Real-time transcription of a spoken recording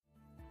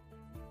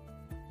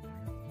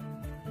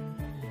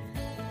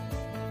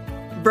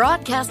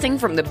Broadcasting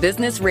from the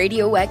Business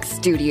Radio X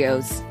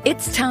studios,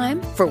 it's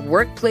time for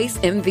Workplace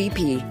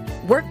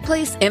MVP.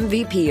 Workplace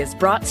MVP is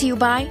brought to you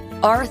by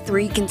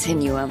R3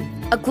 Continuum,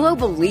 a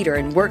global leader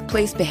in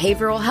workplace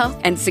behavioral health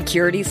and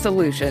security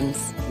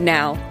solutions.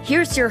 Now,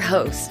 here's your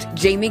host,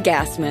 Jamie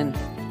Gassman.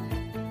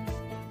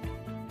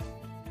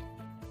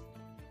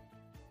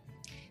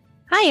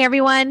 Hi,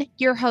 everyone.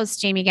 Your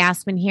host, Jamie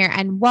Gassman here,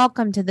 and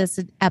welcome to this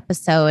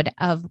episode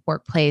of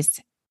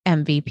Workplace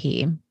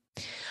MVP.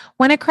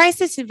 When a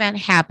crisis event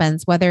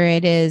happens, whether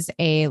it is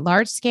a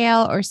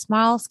large-scale or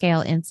small-scale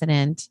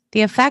incident,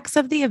 the effects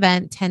of the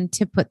event tend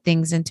to put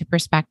things into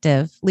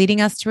perspective, leading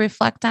us to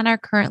reflect on our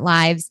current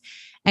lives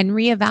and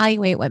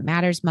reevaluate what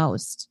matters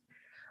most.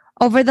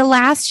 Over the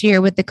last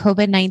year with the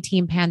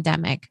COVID-19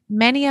 pandemic,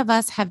 many of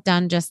us have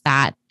done just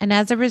that, and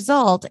as a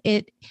result,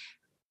 it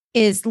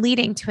is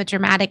leading to a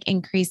dramatic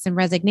increase in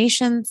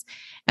resignations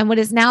and what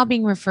is now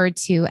being referred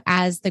to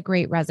as the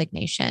Great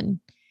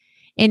Resignation.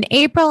 In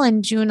April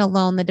and June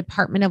alone, the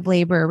Department of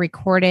Labor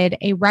recorded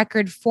a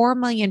record 4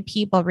 million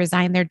people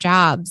resign their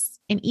jobs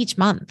in each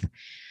month.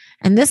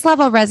 And this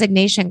level of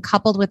resignation,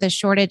 coupled with a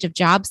shortage of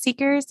job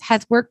seekers,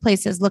 has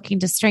workplaces looking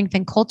to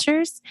strengthen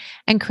cultures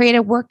and create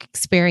a work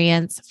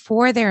experience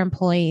for their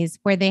employees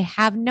where they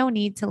have no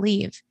need to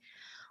leave.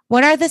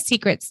 What are the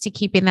secrets to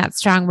keeping that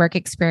strong work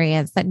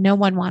experience that no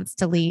one wants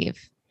to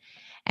leave?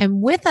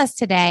 And with us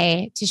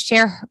today to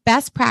share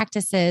best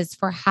practices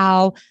for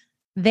how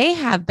they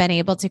have been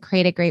able to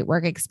create a great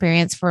work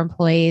experience for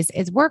employees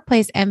is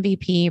Workplace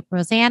MVP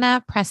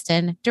Rosanna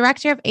Preston,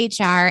 Director of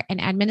HR and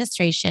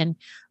Administration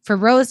for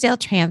Rosedale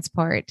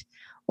Transport.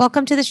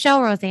 Welcome to the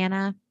show,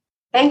 Rosanna.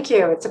 Thank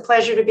you. It's a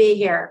pleasure to be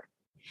here.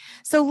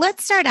 So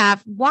let's start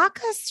off. Walk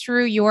us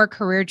through your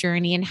career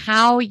journey and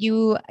how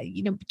you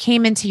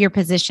came into your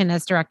position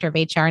as Director of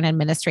HR and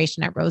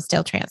Administration at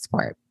Rosedale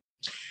Transport.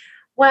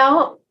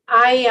 Well,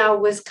 I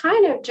was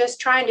kind of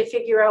just trying to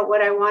figure out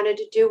what I wanted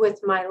to do with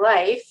my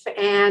life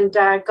and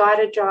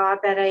got a job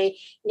at a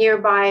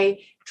nearby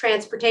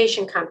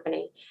transportation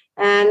company.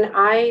 And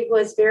I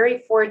was very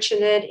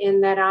fortunate in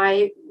that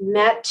I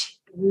met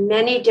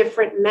many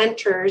different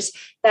mentors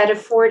that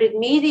afforded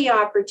me the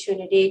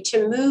opportunity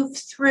to move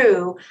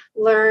through,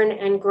 learn,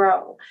 and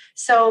grow.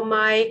 So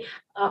my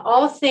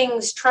all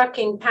things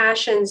trucking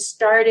passion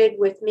started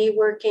with me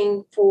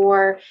working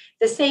for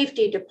the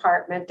safety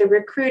department, the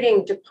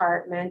recruiting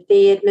department,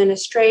 the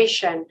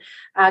administration,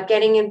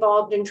 getting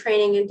involved in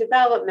training and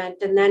development,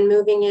 and then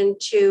moving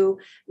into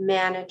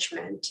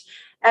management.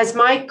 As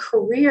my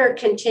career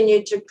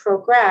continued to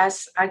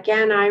progress,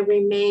 again, I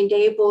remained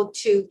able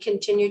to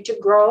continue to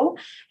grow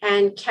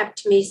and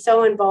kept me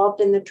so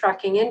involved in the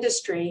trucking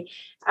industry.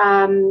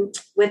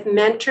 With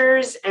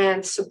mentors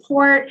and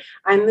support,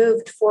 I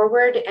moved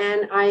forward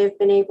and I have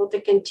been able to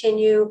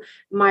continue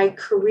my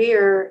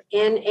career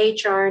in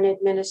HR and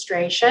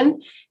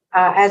administration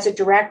as a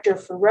director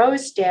for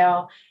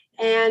Rosedale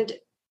and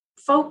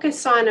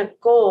focus on a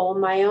goal,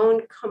 my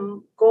own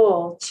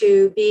goal,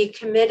 to be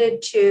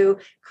committed to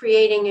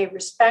creating a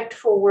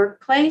respectful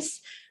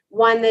workplace,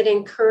 one that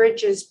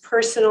encourages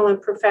personal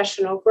and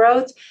professional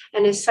growth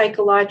and is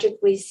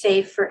psychologically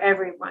safe for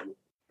everyone.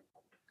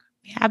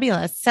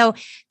 Fabulous. So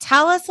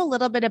tell us a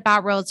little bit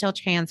about Rosedale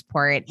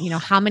Transport.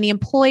 How many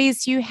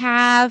employees you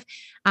have?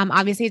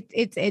 Obviously,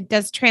 it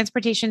does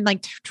transportation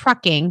like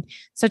trucking.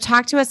 So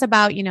talk to us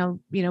about,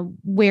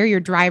 where your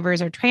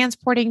drivers are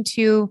transporting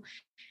to,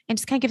 and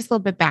just kind of give us a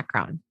little bit of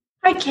background.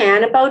 I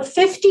can. About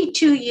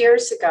 52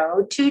 years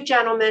ago, two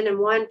gentlemen and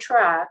one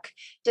truck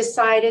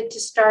decided to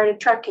start a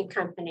trucking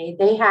company.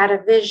 They had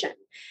a vision.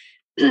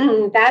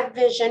 That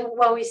vision,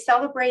 we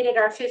celebrated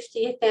our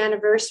 50th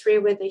anniversary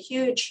with a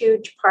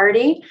huge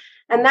party.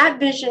 And that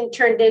vision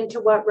turned into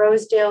what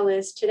Rosedale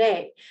is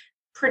today.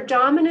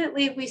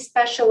 Predominantly, we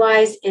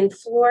specialize in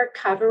floor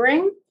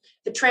covering.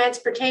 The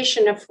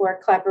transportation of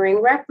floor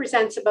covering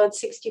represents about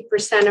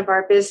 60% of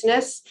our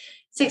business.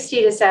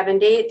 60 to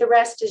 70. The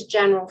rest is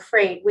general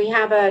freight. We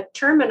have a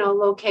terminal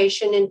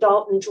location in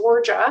Dalton,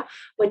 Georgia,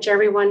 which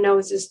everyone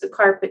knows is the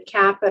carpet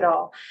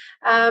capital.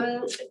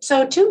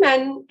 So two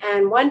men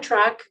and one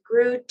truck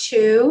grew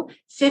to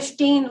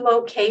 15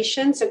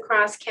 locations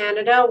across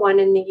Canada, one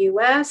in the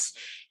US,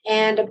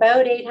 and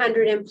about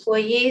 800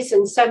 employees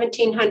and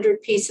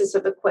 1,700 pieces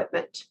of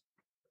equipment.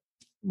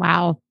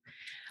 Wow.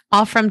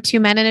 All from two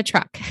men in a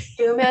truck.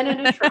 Two men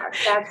in a truck.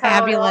 That's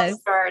how it all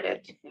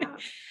started. Yeah.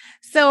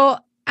 So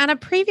on a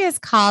previous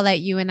call that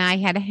you and I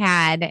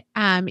had,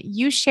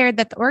 you shared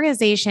that the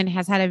organization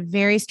has had a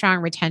very strong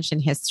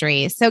retention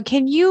history. So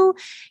can you,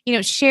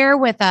 share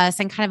with us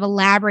and kind of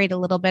elaborate a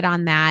little bit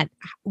on that,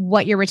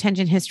 what your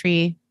retention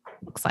history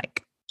looks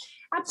like?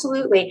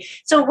 Absolutely.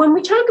 So when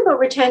we talk about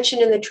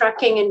retention in the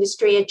trucking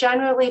industry, it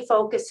generally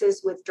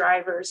focuses with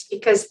drivers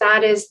because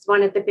that is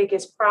one of the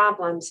biggest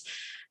problems.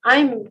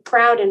 I'm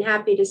proud and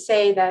happy to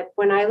say that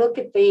when I look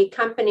at the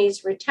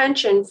company's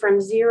retention from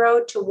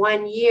 0 to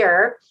 1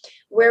 year,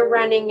 we're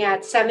running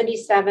at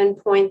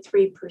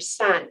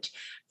 77.3%.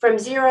 From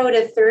 0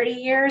 to 30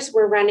 years,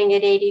 we're running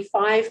at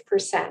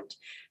 85%.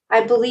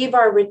 I believe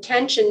our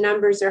retention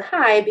numbers are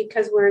high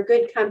because we're a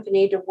good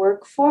company to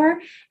work for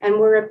and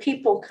we're a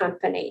people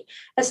company.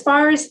 As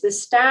far as the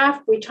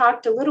staff, we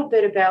talked a little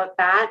bit about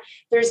that.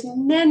 There's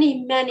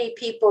many, many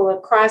people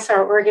across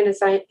our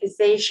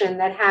organization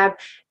that have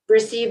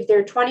received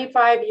their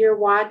 25-year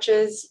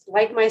watches,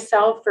 like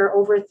myself, for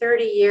over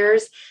 30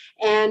 years.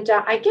 And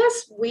I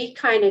guess we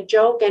kind of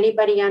joke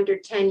anybody under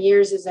 10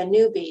 years is a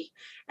newbie.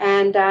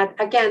 And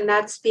again,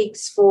 that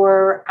speaks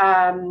for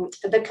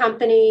the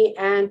company,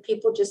 and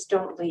people just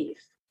don't leave.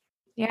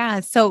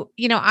 Yeah. So,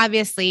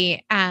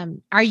 obviously,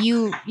 are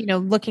you,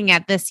 looking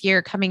at this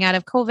year coming out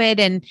of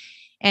COVID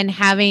and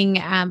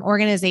having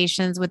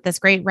organizations with this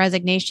great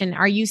resignation,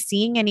 are you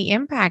seeing any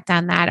impact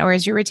on that, or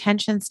is your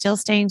retention still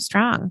staying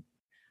strong?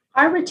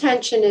 Our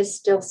retention is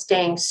still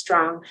staying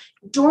strong.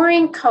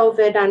 During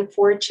COVID,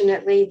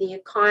 unfortunately, the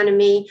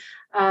economy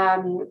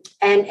and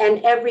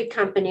every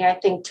company, I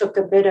think, took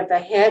a bit of a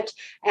hit.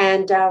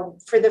 And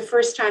for the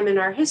first time in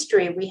our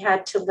history, we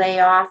had to lay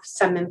off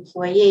some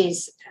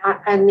employees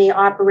on the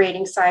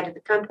operating side of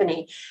the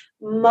company.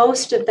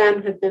 Most of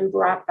them have been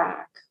brought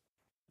back.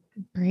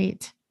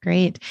 Great.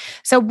 Great.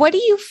 So what do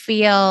you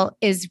feel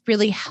is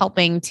really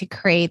helping to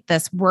create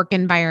this work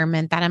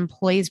environment that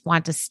employees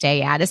want to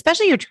stay at,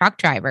 especially your truck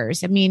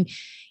drivers? I mean,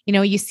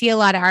 you see a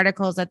lot of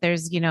articles that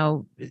there's,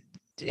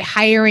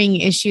 hiring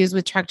issues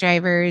with truck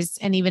drivers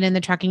and even in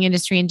the trucking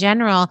industry in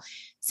general.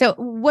 So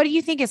what do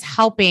you think is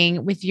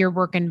helping with your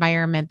work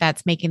environment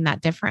that's making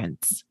that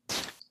difference?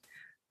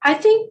 I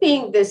think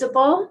being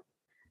visible,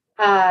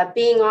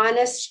 being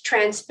honest,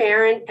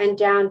 transparent, and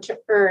down to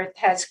earth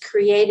has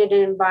created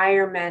an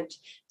environment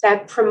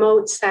that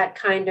promotes that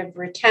kind of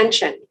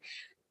retention.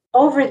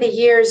 Over the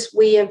years,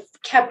 we have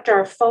kept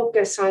our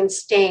focus on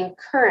staying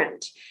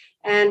current,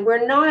 and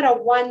we're not a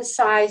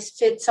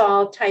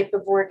one-size-fits-all type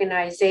of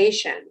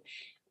organization.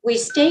 We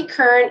stay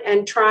current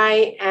and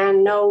try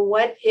and know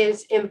what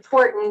is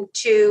important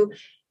to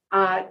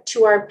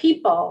our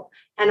people,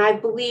 and I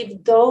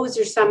believe those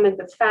are some of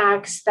the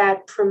facts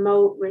that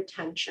promote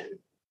retention.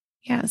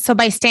 Yeah. So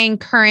by staying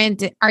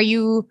current,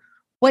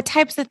 what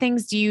types of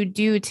things do you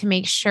do to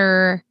make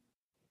sure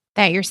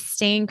that you're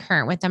staying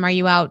current with them? Are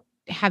you out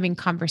having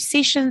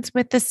conversations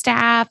with the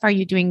staff? Are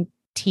you doing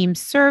team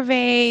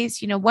surveys?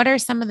 What are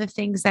some of the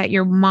things that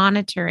you're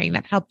monitoring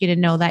that help you to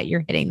know that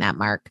you're hitting that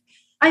mark?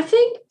 I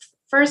think,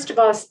 first of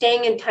all,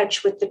 staying in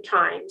touch with the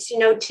times.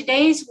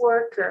 Today's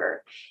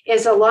worker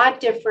is a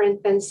lot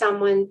different than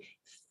someone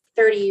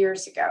 30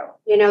 years ago.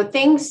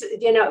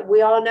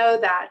 We all know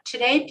that.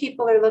 Today,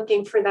 people are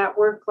looking for that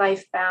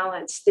work-life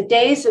balance. The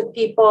days of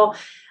people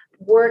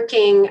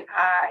working,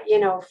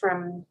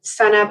 from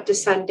sun up to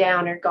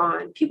sundown are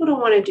gone. People don't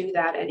want to do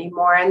that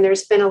anymore. And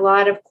there's been a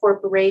lot of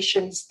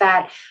corporations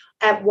that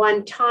at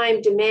one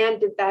time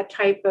demanded that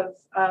type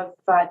of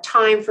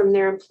time from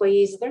their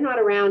employees. They're not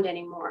around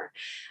anymore.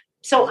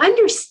 So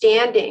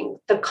understanding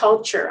the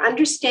culture,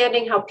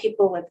 understanding how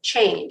people have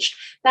changed,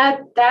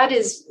 that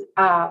is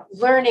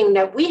learning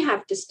that we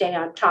have to stay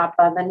on top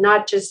of and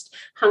not just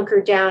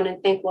hunker down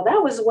and think, well,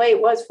 that was the way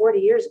it was 40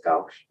 years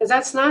ago, because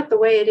that's not the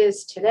way it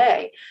is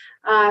today.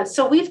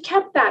 So we've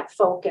kept that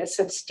focus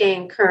of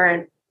staying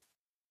current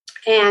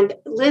and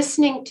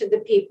listening to the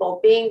people,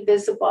 being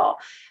visible,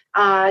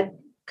 kind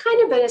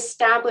of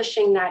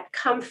establishing that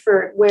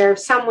comfort where if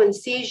someone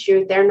sees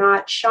you, they're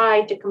not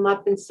shy to come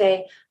up and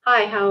say,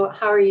 hi, how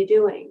are you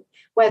doing?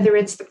 Whether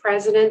it's the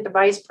president, the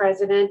vice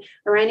president,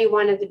 or any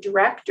one of the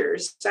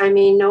directors. I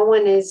mean, no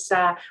one is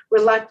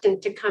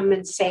reluctant to come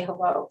and say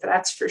hello,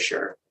 that's for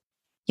sure.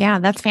 Yeah,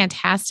 that's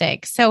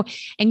fantastic. So,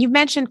 and you've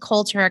mentioned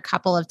culture a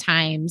couple of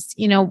times.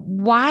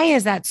 Why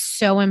is that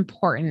so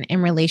important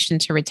in relation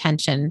to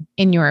retention,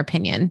 in your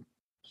opinion?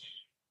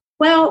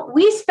 Well,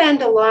 we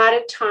spend a lot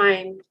of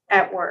time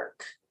at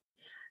work.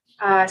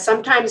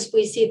 Sometimes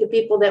we see the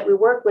people that we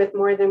work with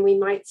more than we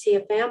might see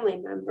a family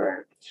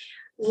member.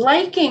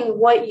 Liking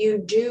what you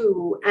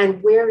do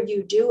and where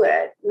you do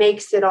it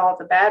makes it all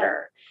the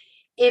better.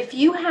 If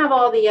you have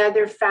all the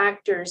other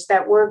factors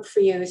that work for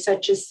you,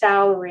 such as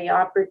salary,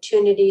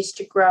 opportunities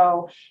to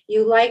grow,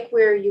 you like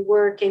where you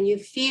work and you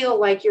feel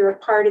like you're a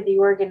part of the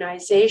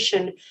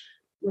organization,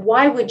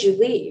 why would you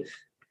leave?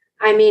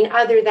 I mean,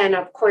 other than,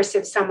 of course,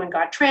 if someone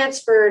got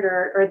transferred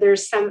or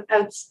there's some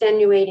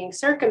extenuating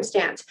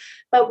circumstance.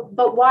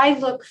 But why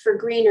look for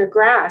greener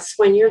grass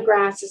when your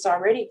grass is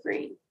already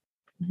green?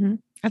 Mm-hmm.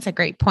 That's a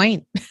great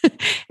point.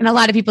 And a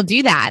lot of people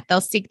do that.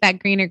 They'll seek that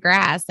greener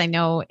grass. I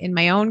know in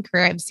my own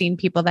career, I've seen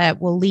people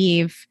that will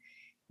leave,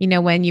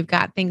 when you've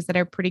got things that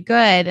are pretty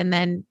good. And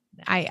then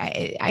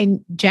I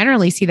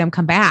generally see them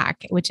come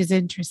back, which is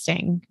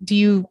interesting. Do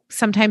you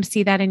sometimes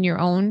see that in your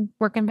own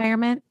work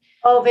environment?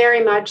 Oh,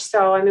 very much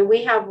so. I mean,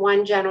 we have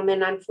one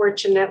gentleman,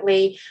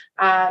 unfortunately,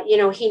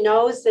 he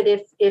knows that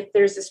if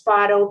there's a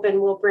spot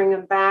open, we'll bring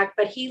him back,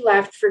 but he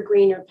left for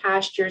greener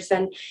pastures.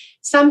 And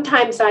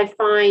sometimes I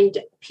find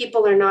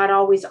people are not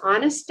always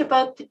honest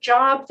about the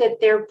job that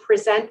they're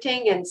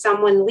presenting, and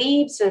someone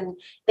leaves and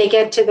they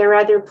get to their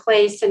other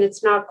place and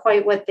it's not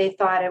quite what they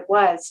thought it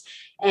was.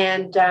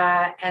 And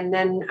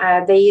then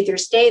they either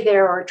stay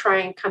there or try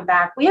and come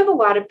back. We have a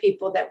lot of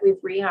people that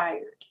we've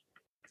rehired.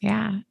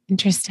 Yeah,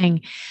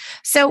 interesting.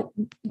 So,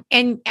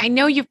 and I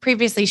know you've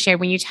previously shared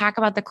when you talk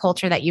about the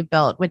culture that you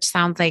built, which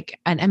sounds like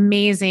an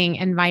amazing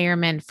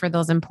environment for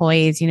those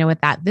employees, with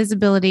that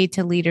visibility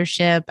to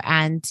leadership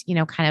and,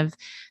 kind of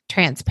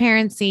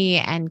transparency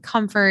and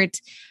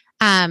comfort.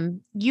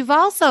 You've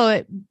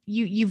also,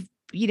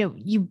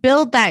 you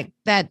build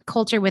that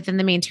culture within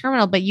the main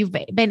terminal, but you've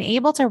been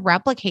able to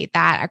replicate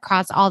that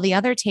across all the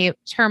other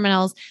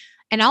terminals,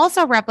 and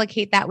also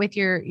replicate that with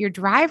your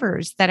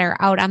drivers that are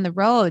out on the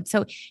road.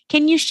 So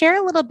can you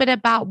share a little bit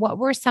about what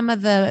were some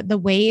of the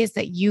ways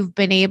that you've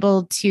been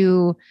able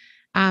to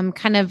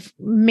kind of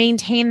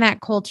maintain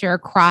that culture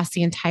across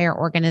the entire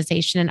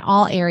organization in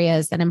all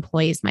areas that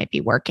employees might be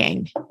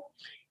working?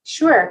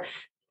 Sure.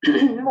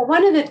 Well,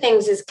 one of the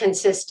things is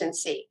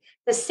consistency.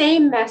 The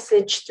same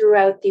message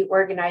throughout the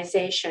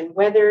organization,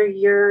 whether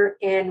you're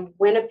in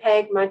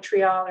Winnipeg,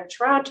 Montreal, or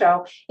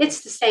Toronto,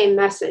 it's the same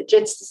message.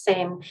 It's the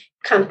same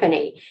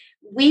company.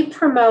 We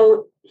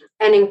promote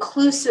an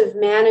inclusive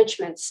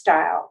management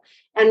style,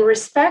 and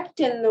respect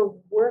in the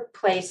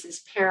workplace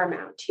is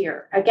paramount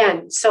here.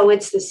 Again, so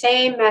it's the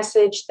same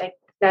message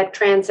that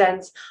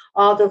transcends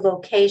all the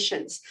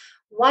locations.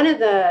 One of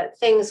the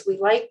things we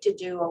like to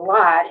do a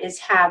lot is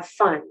have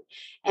fun.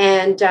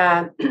 And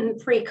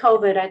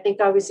pre-COVID, I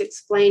think I was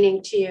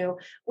explaining to you,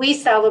 we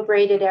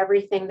celebrated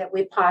everything that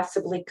we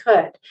possibly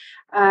could.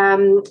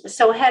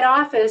 So head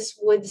office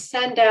would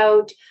send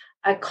out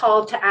a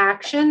call to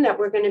action that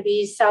we're going to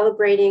be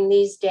celebrating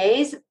these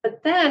days,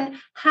 but then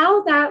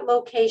how that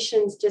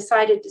locations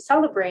decided to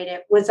celebrate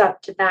it was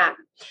up to them.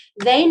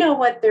 They know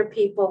what their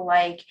people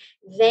like.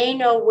 They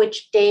know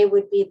which day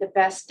would be the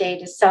best day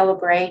to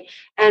celebrate.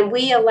 And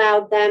we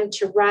allowed them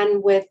to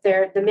run with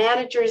the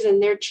managers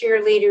and their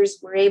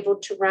cheerleaders were able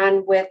to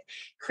run with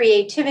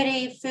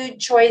creativity, food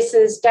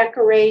choices,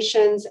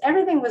 decorations.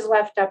 Everything was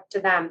left up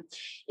to them.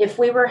 If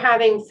we were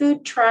having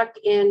food truck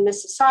in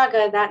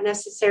Mississauga, that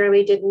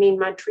necessarily didn't mean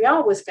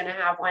Montreal was going to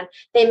have one.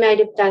 They might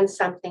have done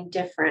something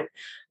different.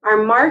 Our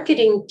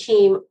marketing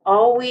team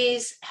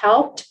always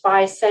helped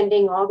by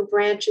sending all the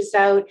branches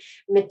out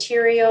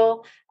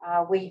material.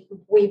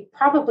 We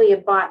probably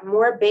have bought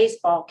more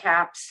baseball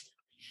caps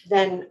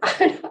than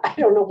I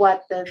don't know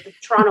what the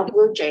Toronto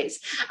Blue Jays.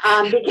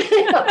 And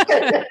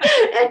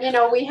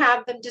we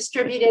have them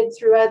distributed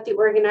throughout the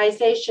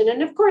organization,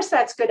 and of course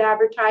that's good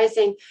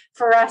advertising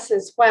for us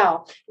as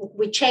well.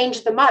 We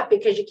change them up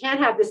because you can't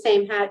have the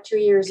same hat 2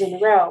 years in a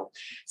row.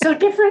 So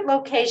different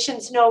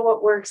locations know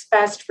what works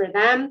best for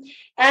them.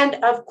 And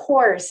of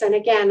course, and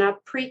again,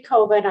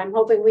 pre-COVID, I'm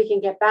hoping we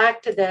can get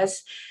back to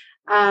this.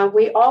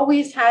 We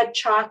always had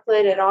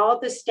chocolate at all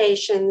the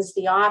stations,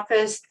 the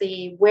office,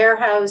 the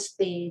warehouse,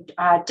 the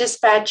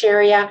dispatch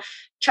area,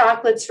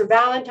 chocolates for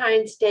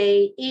Valentine's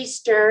Day,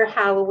 Easter,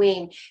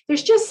 Halloween.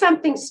 There's just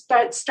something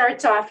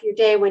starts off your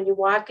day when you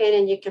walk in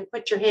and you can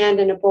put your hand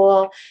in a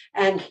bowl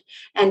and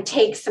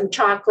take some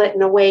chocolate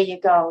and away you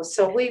go.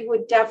 So we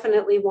would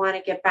definitely want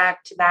to get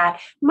back to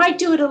that. Might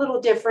do it a little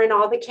different.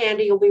 All the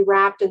candy will be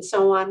wrapped and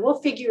so on. We'll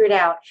figure it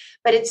out,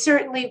 but it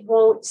certainly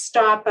won't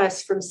stop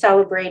us from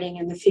celebrating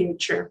in the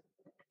future.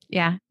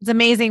 Yeah. It's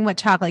amazing what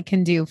chocolate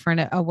can do for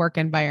a work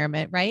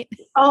environment, right?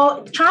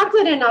 Oh,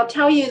 chocolate. And I'll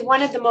tell you,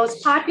 one of the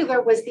most popular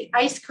was the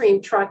ice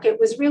cream truck. It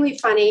was really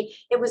funny.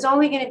 It was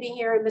only going to be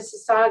here in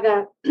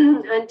Mississauga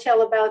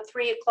until about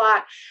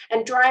 3:00,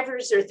 and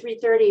drivers, or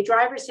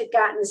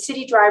 3:30,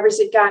 city drivers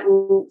had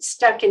gotten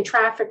stuck in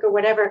traffic or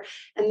whatever.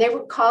 And they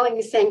were calling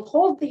and saying,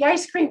 hold the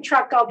ice cream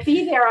truck. I'll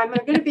be there. I'm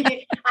going to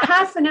be a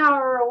half an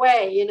hour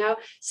away,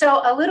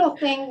 So a little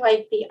thing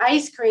like the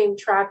ice cream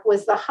truck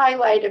was the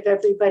highlight of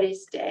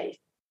everybody's day.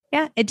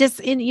 Yeah, it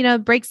just,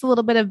 breaks a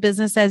little bit of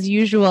business as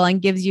usual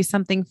and gives you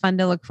something fun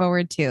to look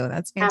forward to.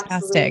 That's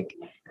fantastic.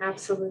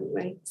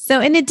 Absolutely.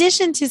 So in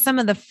addition to some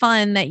of the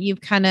fun that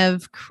you've kind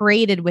of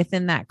created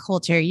within that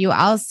culture, you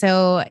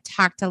also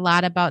talked a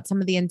lot about some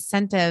of the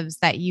incentives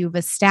that you've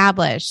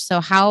established.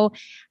 So how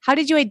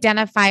did you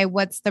identify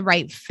what's the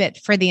right fit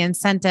for the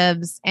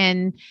incentives,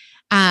 and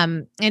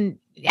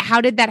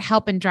how did that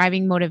help in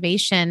driving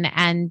motivation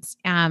and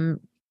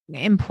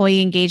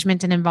employee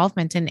engagement and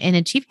involvement in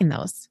achieving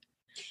those?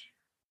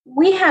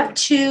 We have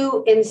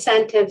two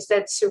incentives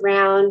that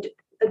surround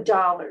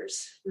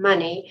dollars,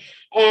 money.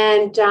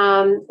 And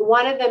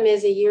one of them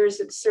is a years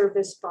of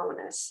service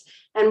bonus.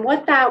 And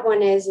what that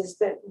one is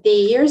that the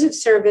years of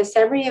service,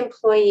 every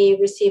employee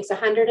receives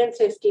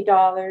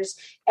 $150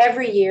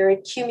 every year,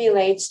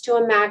 accumulates to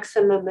a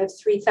maximum of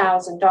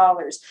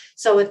 $3,000.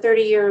 So a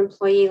 30-year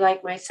employee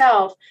like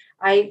myself,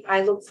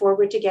 I look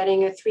forward to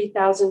getting a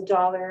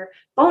 $3,000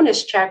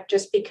 bonus check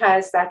just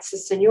because that's the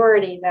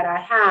seniority that I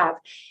have.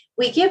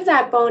 We give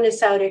that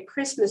bonus out at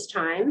Christmas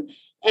time.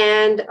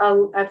 And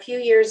a few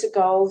years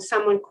ago,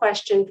 someone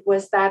questioned,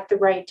 was that the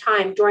right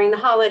time during the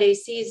holiday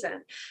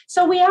season?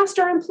 So we asked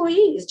our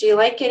employees, do you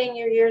like getting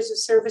your years of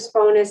service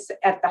bonus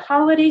at the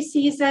holiday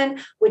season?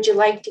 Would you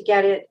like to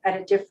get it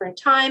at a different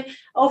time?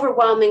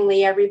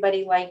 Overwhelmingly,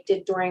 everybody liked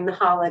it during the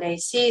holiday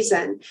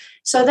season.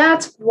 So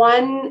that's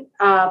one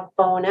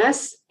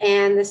bonus.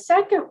 And the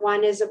second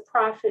one is a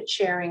profit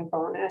sharing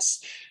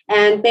bonus.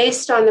 And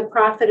based on the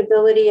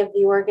profitability of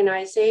the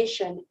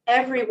organization,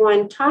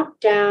 everyone top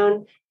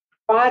down,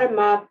 bottom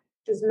up,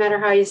 doesn't matter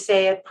how you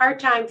say it,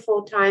 part-time,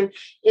 full-time,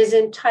 is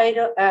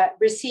entitled,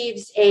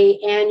 receives a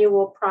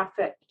annual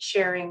profit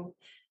sharing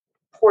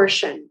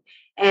portion.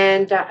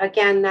 And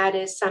again, that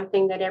is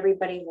something that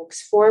everybody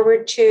looks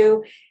forward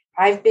to.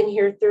 I've been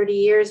here 30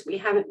 years. We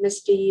haven't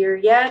missed a year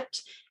yet.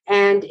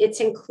 And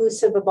it's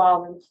inclusive of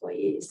all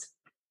employees.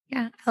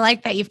 Yeah, I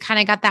like that you've kind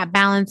of got that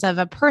balance of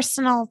a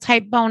personal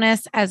type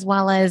bonus as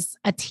well as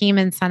a team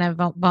incentive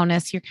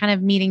bonus. You're kind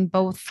of meeting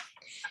both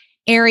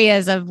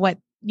areas of what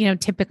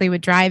typically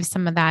would drive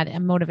some of that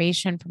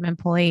motivation from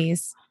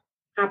employees.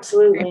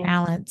 Absolutely. Great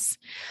balance.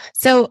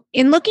 So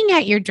in looking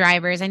at your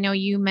drivers, I know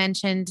you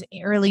mentioned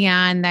early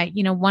on that,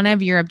 one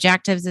of your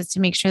objectives is to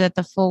make sure that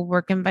the full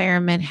work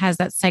environment has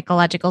that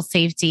psychological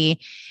safety.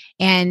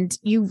 And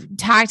you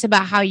talked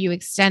about how you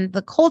extend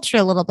the culture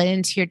a little bit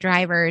into your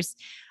drivers.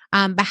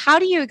 But how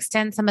do you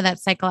extend some of that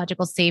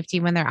psychological safety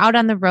when they're out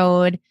on the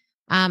road?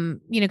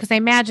 Because I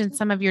imagine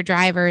some of your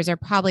drivers are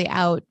probably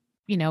out,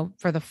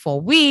 for the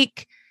full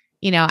week.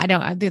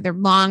 They're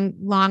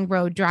long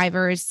road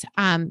drivers.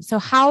 So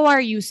how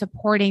are you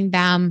supporting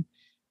them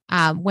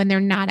when they're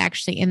not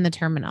actually in the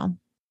terminal?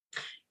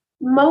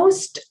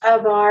 Most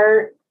of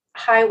our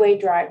highway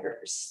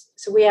drivers,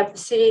 so we have the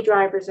city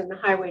drivers and the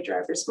highway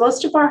drivers.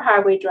 Most of our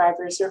highway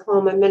drivers are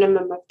home a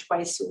minimum of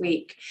twice a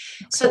week.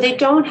 Okay. So they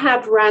don't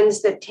have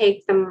runs that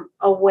take them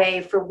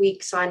away for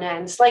weeks on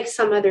ends like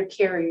some other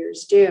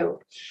carriers do.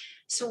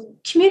 So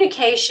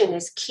communication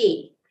is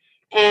key.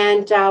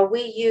 And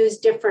we use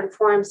different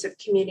forms of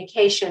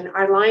communication.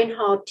 Our line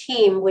haul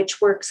team, which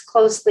works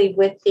closely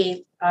with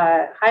the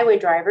highway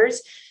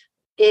drivers,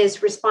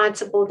 is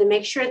responsible to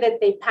make sure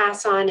that they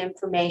pass on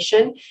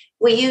information.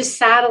 We use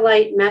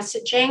satellite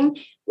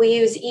messaging. We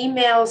use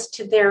emails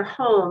to their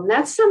home.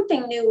 That's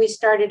something new we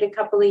started a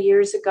couple of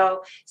years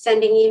ago,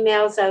 sending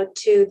emails out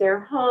to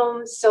their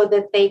homes so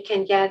that they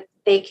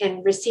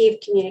can receive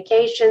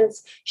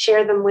communications,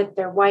 share them with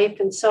their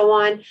wife, and so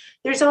on.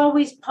 There's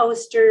always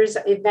posters,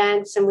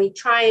 events, and we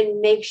try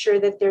and make sure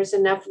that there's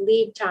enough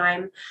lead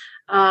time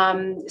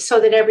so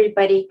that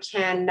everybody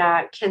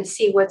can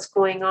see what's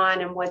going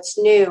on and what's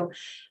new.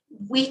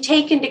 We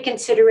take into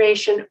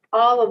consideration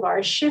all of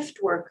our shift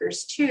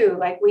workers too.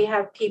 Like we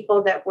have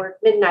people that work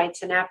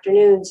midnights and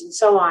afternoons and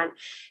so on.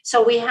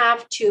 So we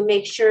have to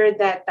make sure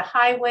that the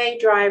highway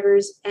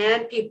drivers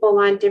and people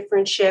on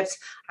different shifts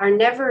are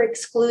never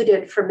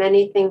excluded from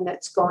anything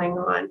that's going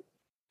on.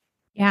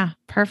 Yeah,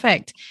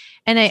 perfect.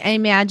 And I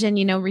imagine,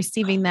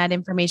 receiving that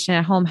information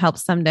at home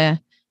helps them to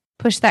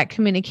push that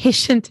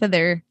communication to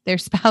their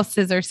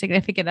spouses or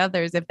significant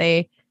others if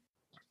they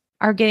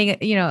are getting,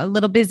 a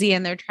little busy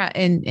and they're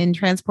in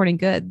transporting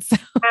goods.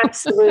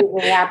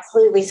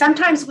 Absolutely.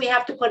 Sometimes we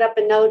have to put up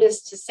a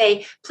notice to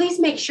say, please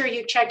make sure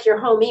you check your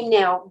home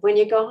email when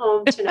you go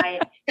home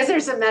tonight, because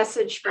there's a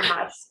message from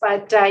us.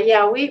 But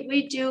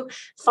we do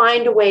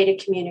find a way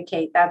to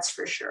communicate. That's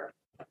for sure.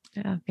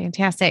 Oh,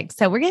 fantastic.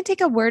 So we're going to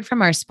take a word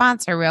from our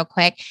sponsor real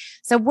quick.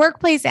 So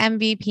Workplace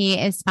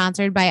MVP is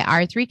sponsored by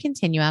R3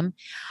 Continuum.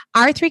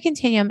 R3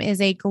 Continuum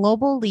is a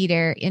global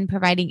leader in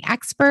providing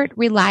expert,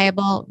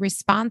 reliable,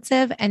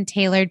 responsive, and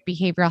tailored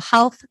behavioral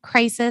health,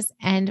 crisis,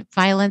 and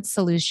violence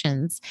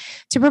solutions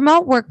to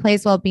promote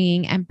workplace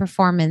well-being and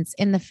performance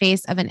in the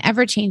face of an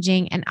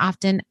ever-changing and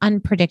often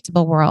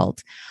unpredictable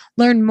world.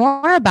 Learn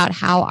more about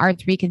how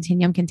R3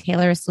 Continuum can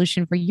tailor a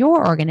solution for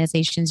your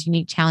organization's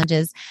unique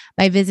challenges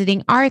by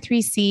visiting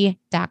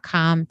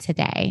r3c.com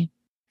today.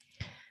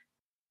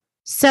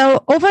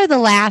 So over the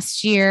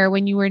last year,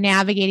 when you were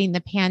navigating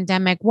the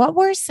pandemic, what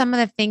were some of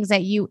the things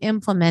that you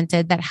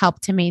implemented that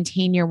helped to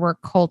maintain your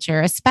work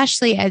culture,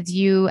 especially as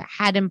you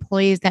had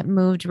employees that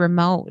moved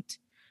remote?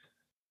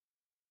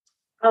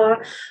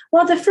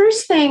 Well, the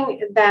first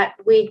thing that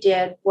we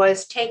did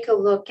was take a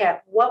look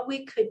at what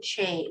we could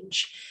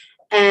change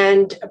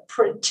and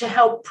to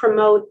help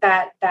promote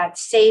that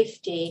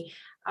safety.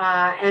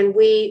 And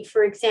we,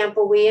 for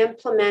example, we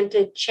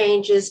implemented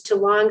changes to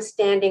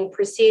longstanding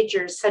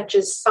procedures such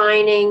as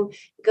signing.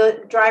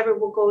 Driver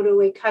will go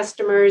to a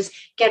customer's,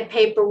 get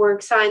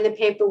paperwork, sign the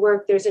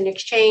paperwork. There's an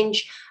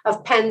exchange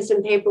of pens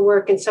and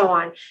paperwork and so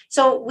on.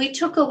 So we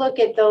took a look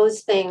at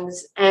those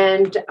things,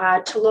 and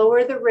to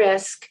lower the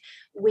risk,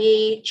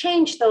 we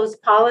changed those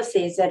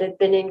policies that had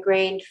been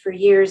ingrained for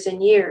years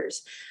and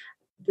years.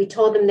 We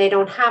told them they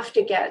don't have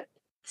to get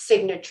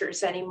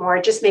signatures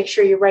anymore. Just make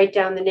sure you write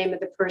down the name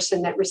of the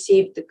person that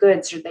received the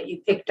goods or that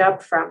you picked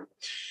up from.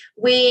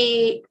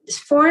 We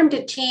formed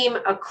a team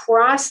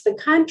across the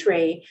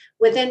country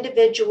with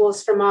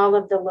individuals from all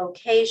of the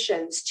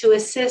locations to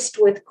assist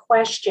with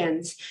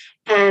questions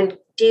and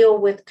deal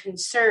with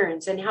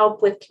concerns and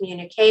help with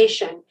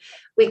communication.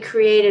 We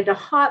created a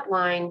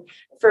hotline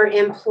for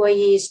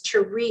employees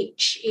to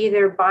reach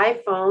either by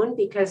phone,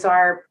 because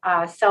our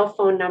cell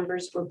phone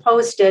numbers were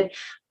posted,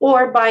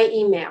 or by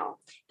email.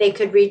 They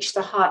could reach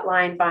the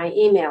hotline by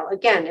email,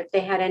 again, if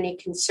they had any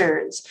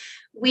concerns.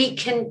 We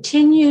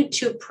continue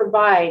to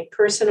provide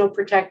personal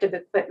protective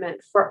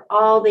equipment for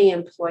all the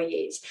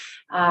employees.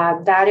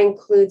 That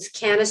includes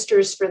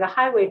canisters for the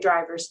highway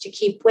drivers to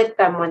keep with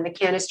them. When the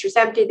canister's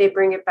empty, they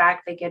bring it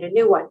back, they get a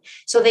new one.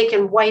 So they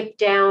can wipe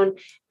down,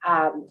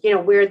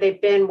 where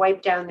they've been,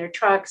 wipe down their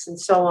trucks and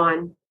so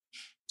on.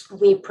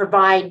 We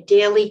provide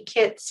daily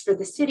kits for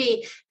the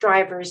city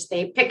drivers.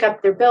 They pick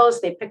up their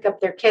bills, they pick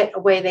up their kit,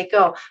 away they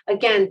go.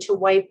 Again, to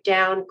wipe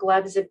down,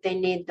 gloves if they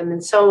need them,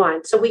 and so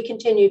on. So we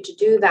continue to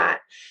do that.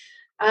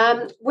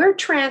 We're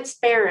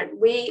transparent.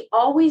 We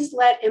always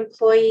let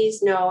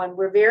employees know, and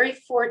we're very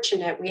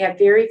fortunate. We have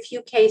very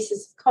few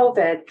cases of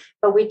COVID,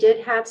 but we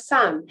did have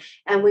some,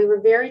 and we were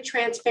very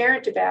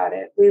transparent about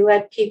it. We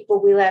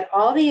let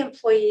all the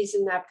employees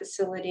in that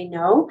facility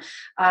know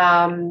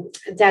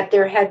that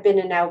there had been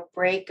an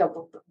outbreak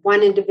of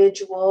one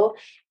individual.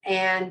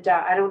 And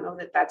I don't know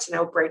that that's an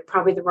outbreak,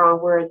 probably the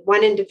wrong word.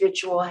 One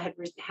individual had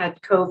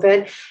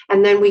COVID,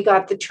 and then we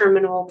got the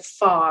terminal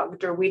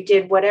fogged, or we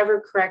did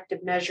whatever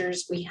corrective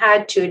measures we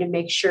had to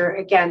make sure,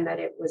 again, that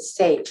it was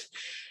safe.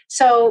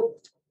 So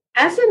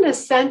as an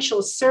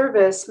essential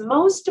service,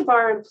 most of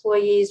our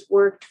employees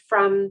worked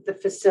from the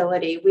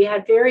facility. We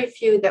had very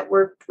few that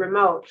worked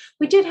remote.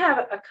 We did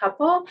have a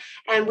couple,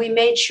 and we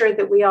made sure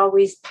that we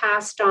always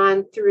passed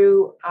on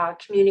through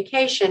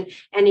communication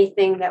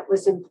anything that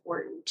was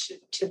important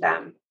to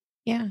them.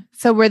 Yeah.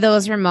 So were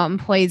those remote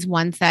employees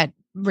ones that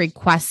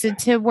requested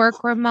to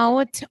work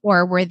remote,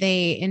 or were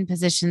they in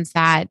positions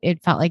that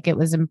it felt like it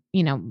was,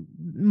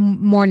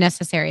 more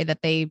necessary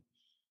that they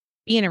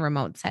be in a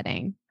remote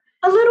setting?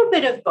 A little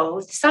bit of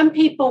both. Some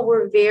people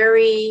were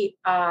very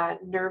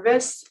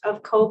nervous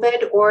of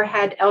COVID or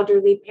had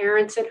elderly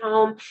parents at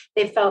home.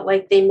 They felt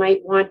like they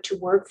might want to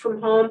work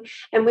from home,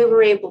 and we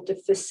were able to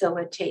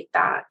facilitate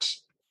that.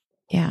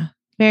 Yeah,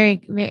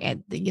 very,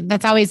 very.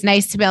 That's always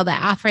nice to be able to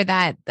offer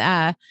that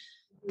that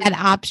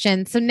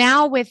option. So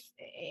now with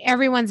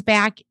everyone's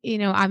back,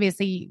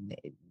 obviously,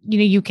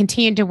 you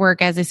continue to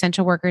work as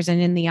essential workers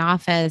and in the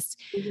office.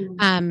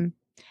 Mm-hmm.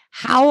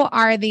 How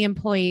are the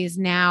employees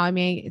now? I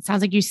mean, it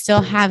sounds like you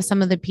still have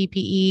some of the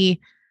PPE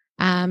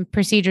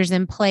procedures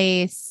in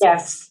place.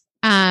 Yes.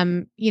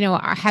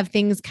 Have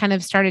things kind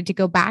of started to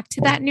go back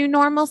to that new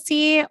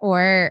normalcy,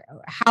 or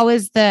how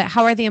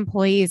are the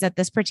employees at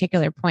this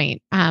particular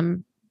point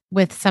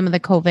with some of the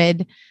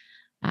COVID,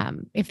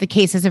 if the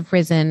cases have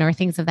risen or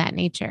things of that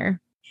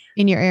nature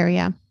in your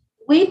area?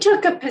 We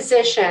took a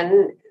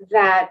position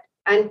that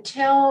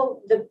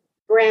until the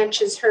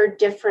branches heard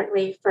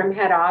differently from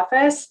head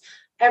office,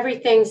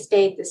 everything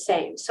stayed the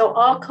same. So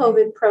all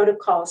COVID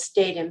protocols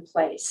stayed in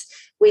place.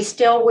 We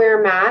still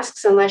wear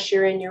masks unless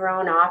you're in your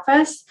own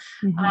office.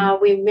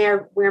 Mm-hmm. We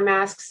wear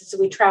masks as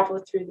we travel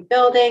through the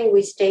building.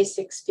 We stay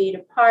 6 feet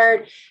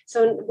apart.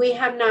 So we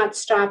have not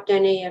stopped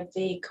any of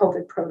the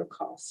COVID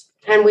protocols.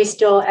 And we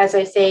still, as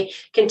I say,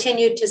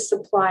 continue to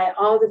supply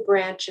all the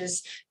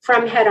branches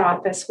from head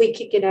office. We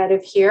kick it out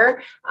of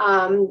here.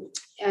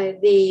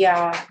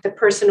 The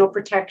personal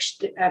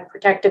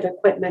protective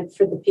equipment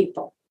for the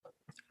people.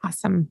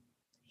 Awesome.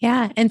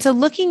 Yeah. And so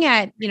looking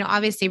at,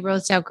 obviously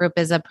Rosedale Group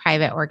is a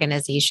private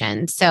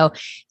organization. So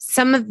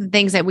some of the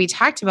things that we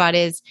talked about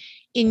is,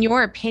 in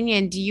your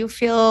opinion, do you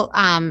feel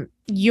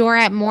you're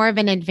at more of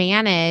an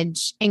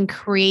advantage in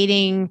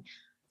creating,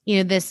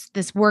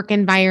 this work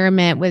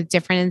environment with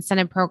different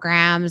incentive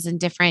programs and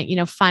different,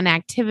 fun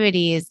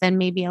activities than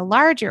maybe a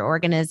larger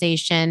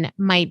organization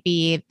might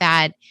be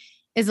that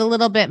is a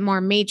little bit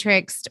more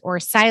matrixed or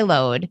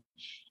siloed?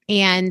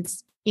 And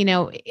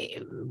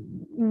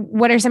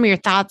what are some of your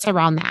thoughts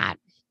around that?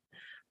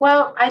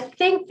 Well, I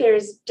think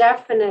there's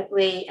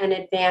definitely an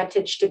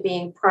advantage to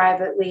being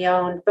privately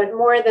owned, but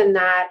more than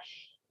that,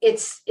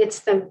 it's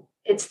the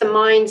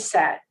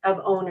mindset of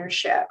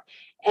ownership.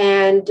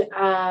 And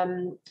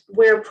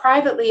we're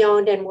privately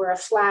owned and we're a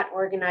flat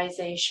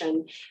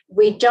organization.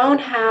 We don't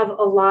have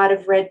a lot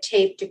of red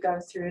tape to go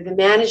through. The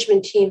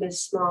management team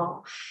is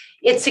small.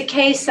 It's a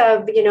case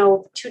of,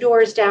 two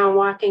doors down,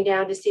 walking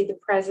down to see the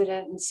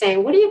president and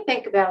saying, what do you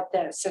think about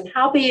this? And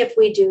how be if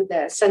we do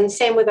this? And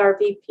same with our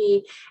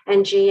VP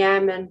and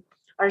GM and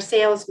our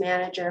sales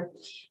manager.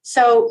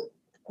 So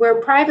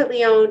we're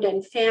privately owned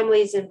and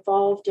families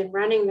involved in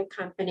running the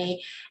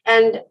company.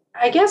 And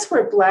I guess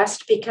we're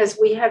blessed because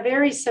we have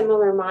very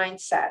similar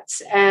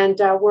mindsets. And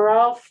we're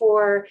all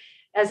for,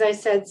 as I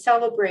said,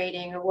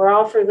 celebrating, or we're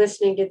all for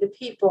listening to the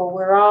people.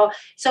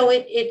 So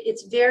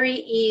it's very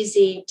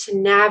easy to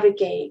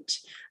navigate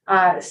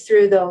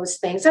through those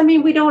things. I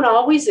mean, we don't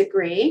always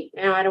agree.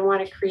 I don't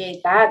want to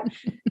create that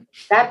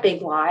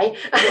big lie.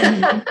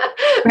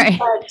 Right.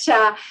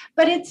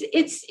 But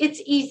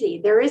it's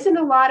easy. There isn't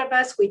a lot of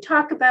us. We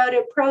talk about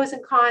it, pros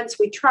and cons.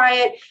 We try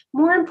it.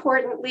 More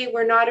importantly,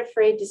 we're not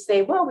afraid to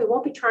say, well, we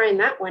won't be trying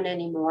that one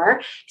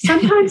anymore.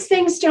 Sometimes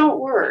things don't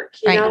work,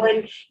 you know,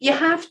 and you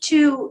have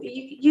to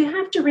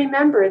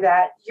remember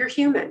that you're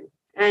human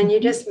and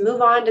you just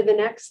move on to the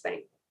next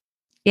thing.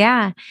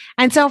 Yeah.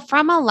 And so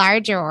from a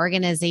larger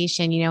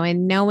organization,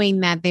 and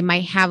knowing that they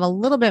might have a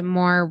little bit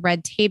more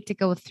red tape to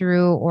go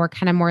through or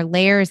kind of more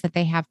layers that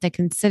they have to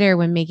consider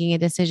when making a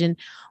decision,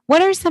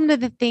 what are some of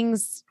the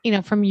things,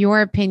 from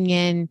your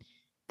opinion,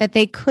 that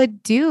they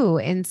could do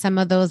in some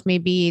of those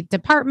maybe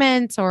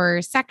departments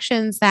or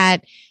sections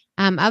that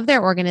of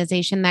their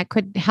organization that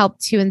could help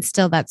to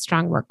instill that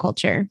strong work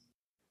culture?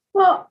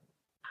 Well,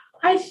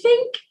 I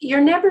think you're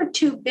never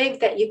too big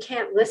that you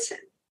can't listen.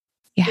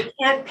 Yeah. You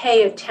can't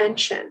pay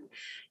attention.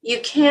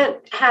 You can't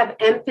have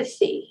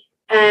empathy.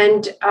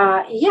 And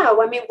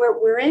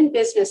we're in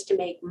business to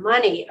make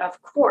money,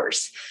 of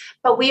course,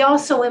 but we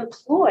also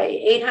employ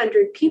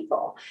 800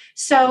 people.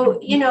 So,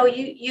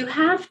 you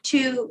have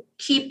to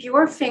keep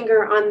your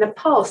finger on the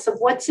pulse of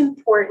what's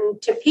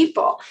important to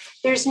people.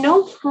 There's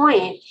no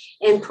point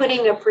in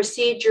putting a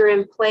procedure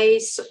in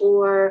place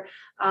or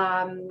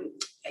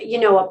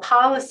a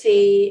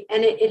policy,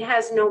 and it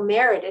has no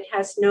merit. It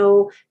has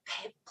no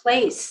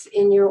place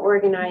in your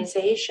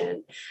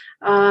organization.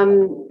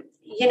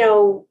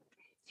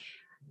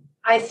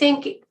 I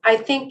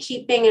think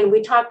keeping, and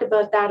we talked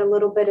about that a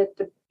little bit at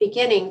the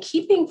beginning,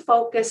 keeping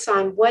focus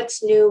on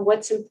what's new,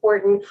 what's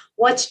important,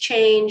 what's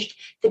changed,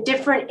 the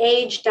different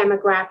age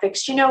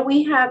demographics.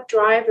 We have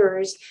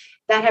drivers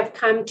that have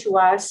come to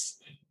us.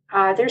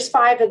 There's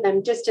 5 of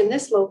them just in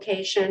this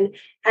location,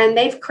 and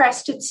they've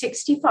crested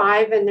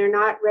 65 and they're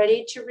not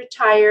ready to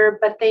retire,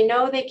 but they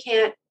know they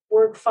can't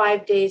work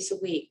 5 days a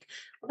week.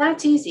 Well,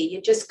 that's easy.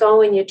 You just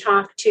go and you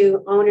talk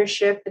to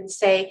ownership and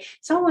say,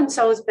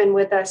 so-and-so's been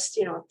with us,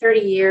 30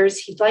 years.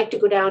 He'd like to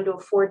go down to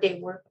a 4-day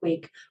work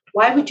week.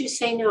 Why would you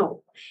say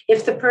no?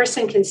 If the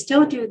person can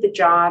still do the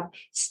job,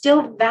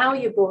 still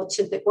valuable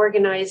to the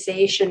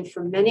organization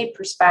from many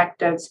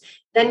perspectives,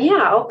 then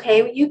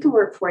okay, you can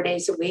work 4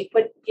 days a week,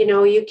 but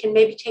you can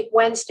maybe take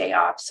Wednesday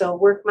off. So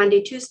work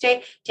Monday,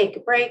 Tuesday, take a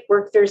break,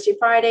 work Thursday,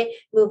 Friday,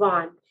 move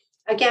on.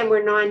 Again,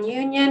 we're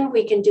non-union.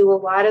 We can do a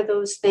lot of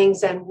those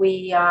things, and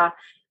we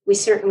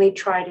certainly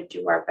try to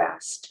do our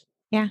best.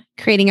 Yeah,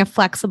 creating a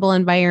flexible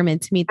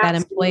environment to meet that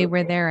employee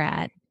where they're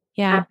at.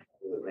 Yeah.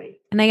 Absolutely.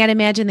 And I got to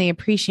imagine they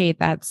appreciate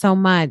that so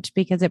much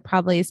because it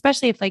probably,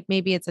 especially if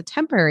maybe it's a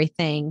temporary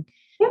thing,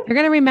 they're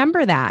going to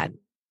remember that.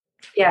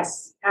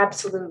 Yes,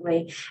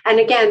 absolutely. And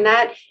again,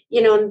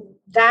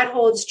 that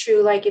holds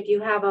true. Like if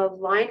you have a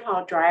line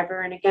haul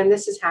driver, and again,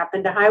 this has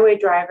happened, a highway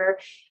driver,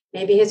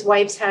 maybe his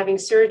wife's having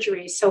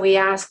surgery. So he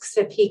asks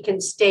if he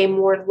can stay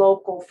more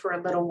local for a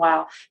little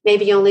while,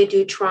 maybe only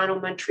do Toronto,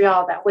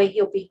 Montreal. That way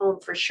he'll be home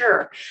for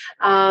sure.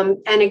 And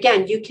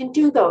again, you can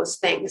do those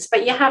things,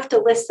 but you have to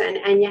listen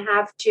and you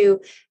have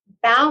to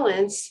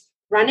balance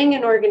running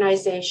an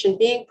organization,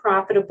 being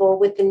profitable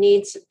with the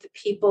needs of the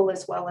people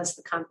as well as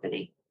the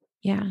company.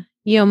 Yeah.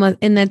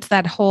 And that's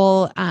that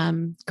whole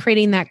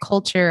creating that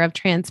culture of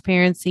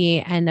transparency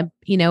and,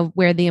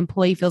 where the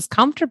employee feels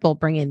comfortable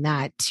bringing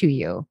that to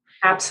you.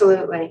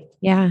 Absolutely.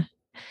 Yeah.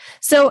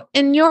 So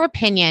in your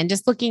opinion,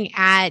 just looking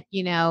at,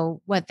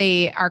 what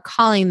they are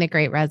calling the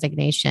Great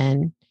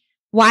Resignation,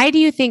 why do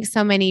you think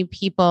so many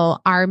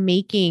people are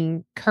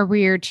making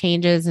career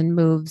changes and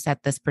moves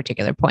at this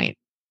particular point,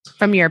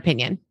 from your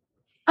opinion?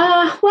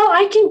 Well,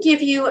 I can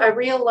give you a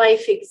real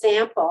life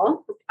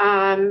example.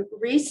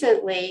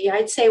 Recently,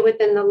 I'd say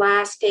within the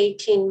last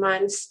 18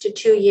 months to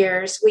 2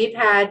 years, we've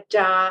had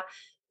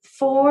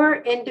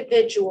 4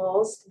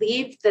 individuals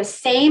leave the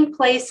same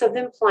place of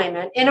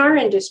employment in our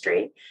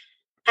industry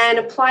and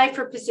apply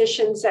for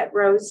positions at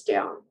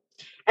Rosedale.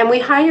 And we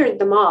hired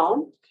them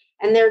all,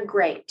 and they're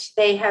great.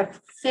 They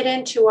have fit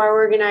into our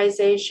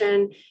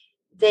organization.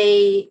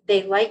 They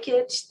like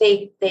it.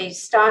 They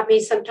stop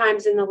me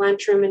sometimes in the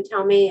lunchroom and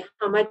tell me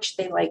how much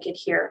they like it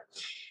here.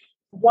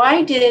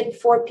 Why did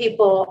 4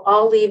 people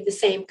all leave the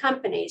same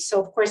company? So,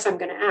 of course, I'm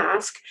going to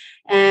ask.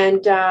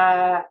 And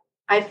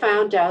I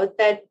found out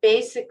that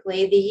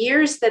basically the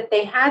years that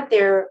they had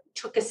there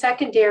took a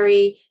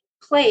secondary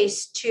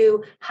place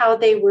to how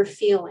they were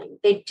feeling.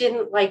 They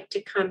didn't like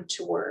to come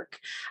to work.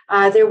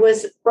 There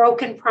was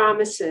broken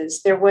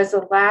promises. There was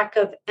a lack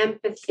of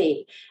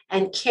empathy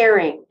and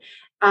caring.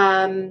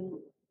 And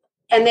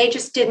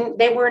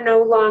they were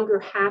no longer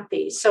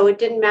happy. So it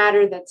didn't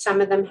matter that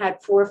some of them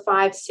had 4,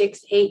 5,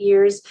 6, 8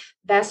 years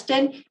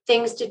vested.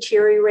 Things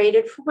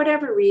deteriorated for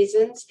whatever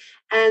reasons.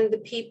 And the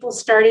people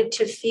started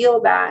to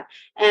feel that,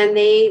 and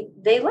they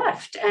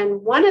left.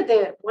 And one of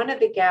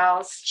the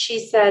gals, she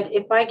said,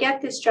 if I get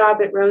this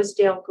job at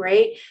Rosedale,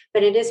 great,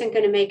 but it isn't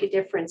going to make a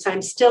difference.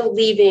 I'm still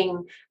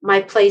leaving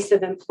my place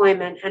of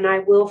employment, and I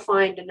will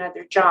find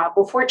another job.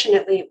 Well,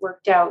 fortunately, it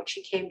worked out.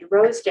 She came to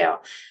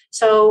Rosedale.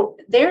 So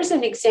there's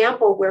an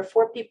example where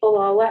 4 people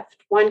all left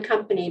one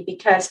company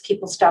because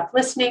people stopped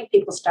listening,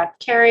 people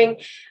stopped caring,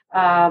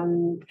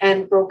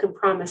 and broken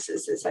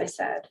promises, as I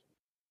said.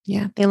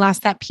 Yeah, they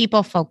lost that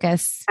people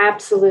focus.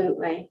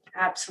 Absolutely.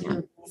 Yeah,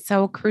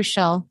 so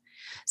crucial.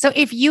 So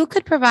if you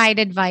could provide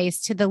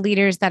advice to the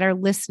leaders that are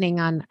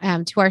listening on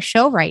to our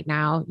show right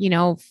now,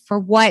 for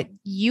what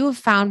you've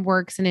found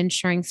works in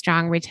ensuring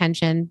strong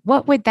retention,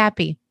 what would that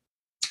be?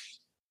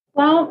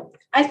 Well,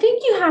 I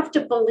think you have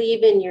to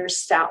believe in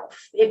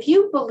yourself. If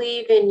you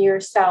believe in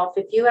yourself,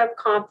 if you have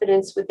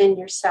confidence within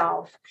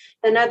yourself,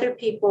 then other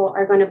people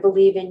are going to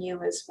believe in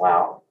you as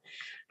well.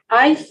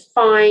 I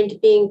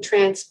find being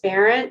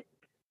transparent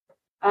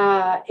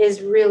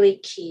is really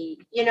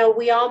key.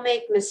 We all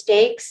make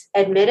mistakes,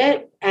 admit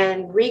it,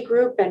 and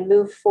regroup and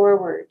move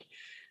forward.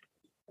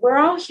 We're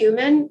all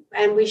human,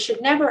 and we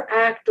should never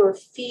act or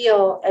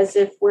feel as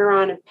if we're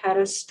on a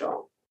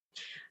pedestal.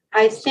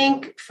 I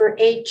think for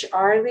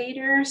HR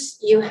leaders,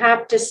 you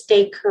have to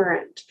stay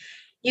current.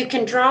 You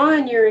can draw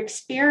on your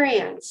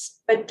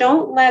experience, but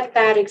don't let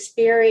that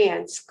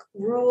experience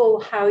rule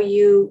how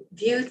you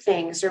view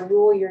things or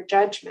rule your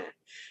judgment.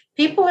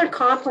 People are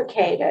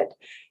complicated,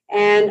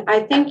 and I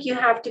think you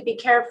have to be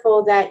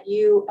careful that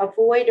you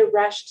avoid a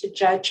rush to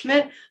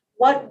judgment.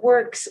 What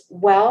works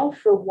well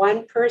for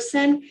one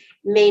person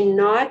may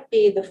not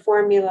be the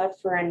formula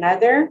for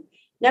another.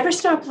 Never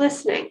stop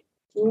listening.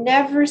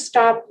 Never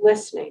stop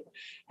listening.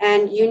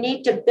 And you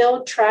need to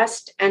build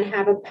trust and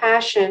have a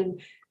passion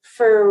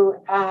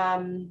for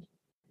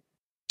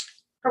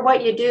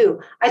what you do.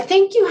 I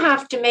think you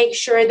have to make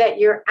sure that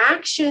your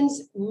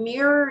actions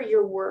mirror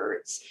your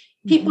words.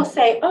 People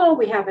say, oh,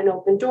 we have an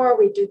open door,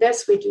 we do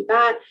this, we do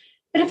that.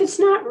 But if it's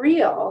not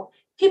real,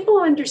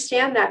 people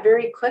understand that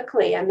very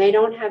quickly, and they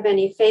don't have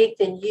any faith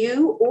in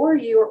you or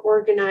your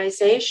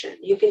organization.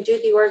 You can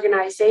do the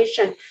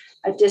organization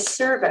a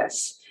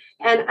disservice.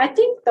 And I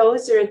think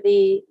those are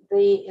the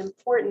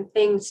important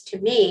things to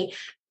me.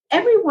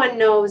 Everyone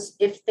knows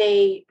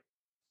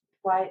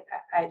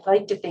I'd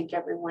like to think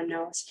everyone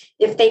knows.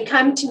 If they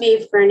come to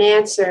me for an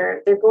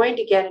answer, they're going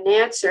to get an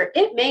answer.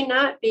 It may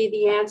not be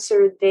the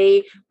answer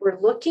they were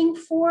looking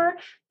for,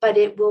 but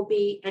it will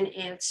be an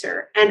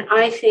answer. And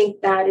I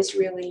think that is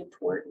really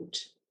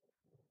important.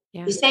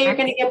 Yeah. You say you're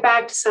going to get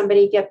back to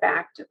somebody, get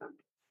back to them.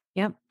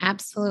 Yep,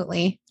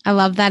 absolutely. I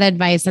love that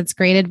advice. That's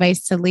great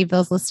advice to leave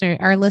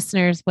our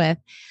listeners with.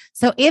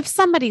 So if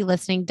somebody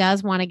listening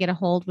does want to get a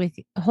hold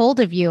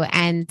of you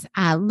and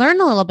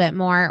learn a little bit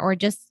more, or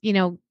just,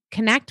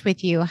 connect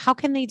with you, how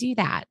can they do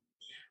that?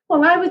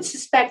 Well, I would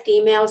suspect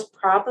email is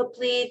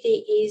probably the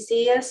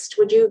easiest.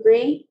 Would you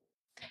agree?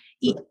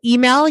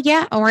 Email,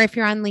 yeah. Or if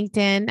you're on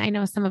LinkedIn, I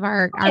know some of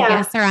our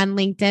guests are on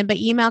LinkedIn, but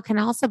email can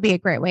also be a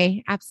great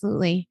way.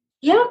 Absolutely.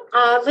 Yeah,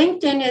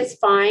 LinkedIn is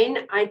fine.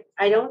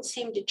 I don't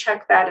seem to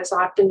check that as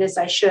often as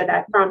I should.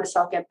 I promise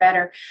I'll get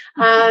better.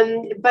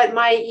 But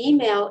my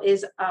email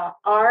is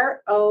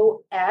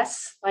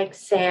ROS like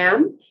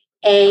Sam,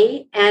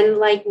 A-N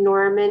like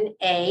Norman,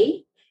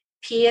 A,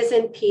 P as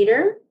in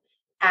Peter,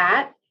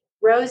 at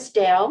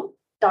rosedale.ca,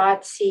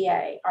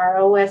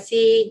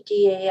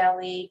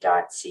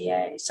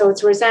 ROSEDALE.ca. So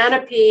it's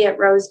Rosanna P at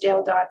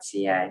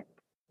rosedale.ca.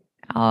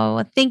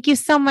 Oh, thank you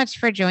so much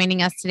for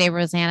joining us today,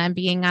 Rosanna, and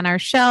being on our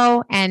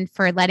show, and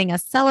for letting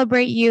us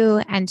celebrate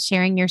you and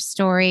sharing your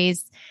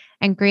stories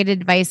and great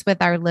advice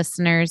with our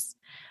listeners.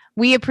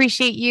 We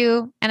appreciate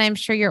you, and I'm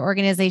sure your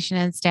organization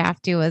and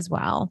staff do as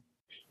well.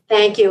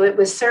 Thank you. It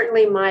was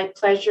certainly my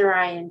pleasure.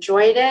 I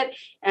enjoyed it,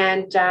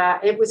 and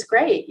it was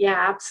great. Yeah,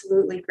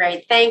 absolutely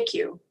great. Thank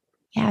you.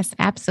 Yes,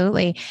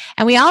 absolutely.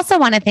 And we also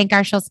want to thank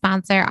our show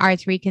sponsor,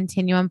 R3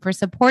 Continuum, for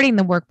supporting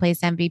the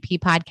Workplace MVP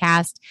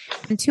podcast.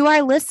 And to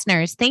our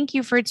listeners, thank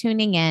you for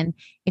tuning in.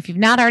 If you've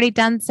not already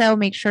done so,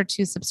 make sure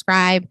to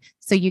subscribe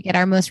so you get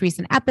our most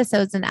recent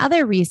episodes and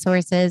other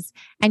resources.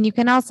 And you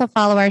can also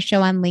follow our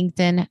show on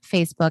LinkedIn,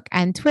 Facebook,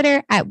 and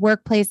Twitter at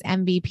Workplace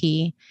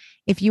MVP.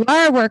 If you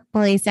are a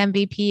Workplace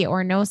MVP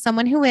or know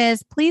someone who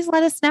is, please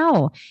let us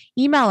know.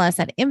 Email us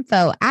at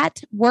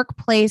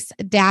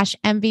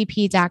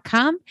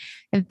info@workplace-mvp.com.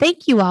 And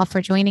thank you all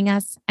for joining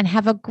us, and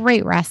have a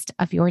great rest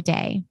of your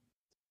day.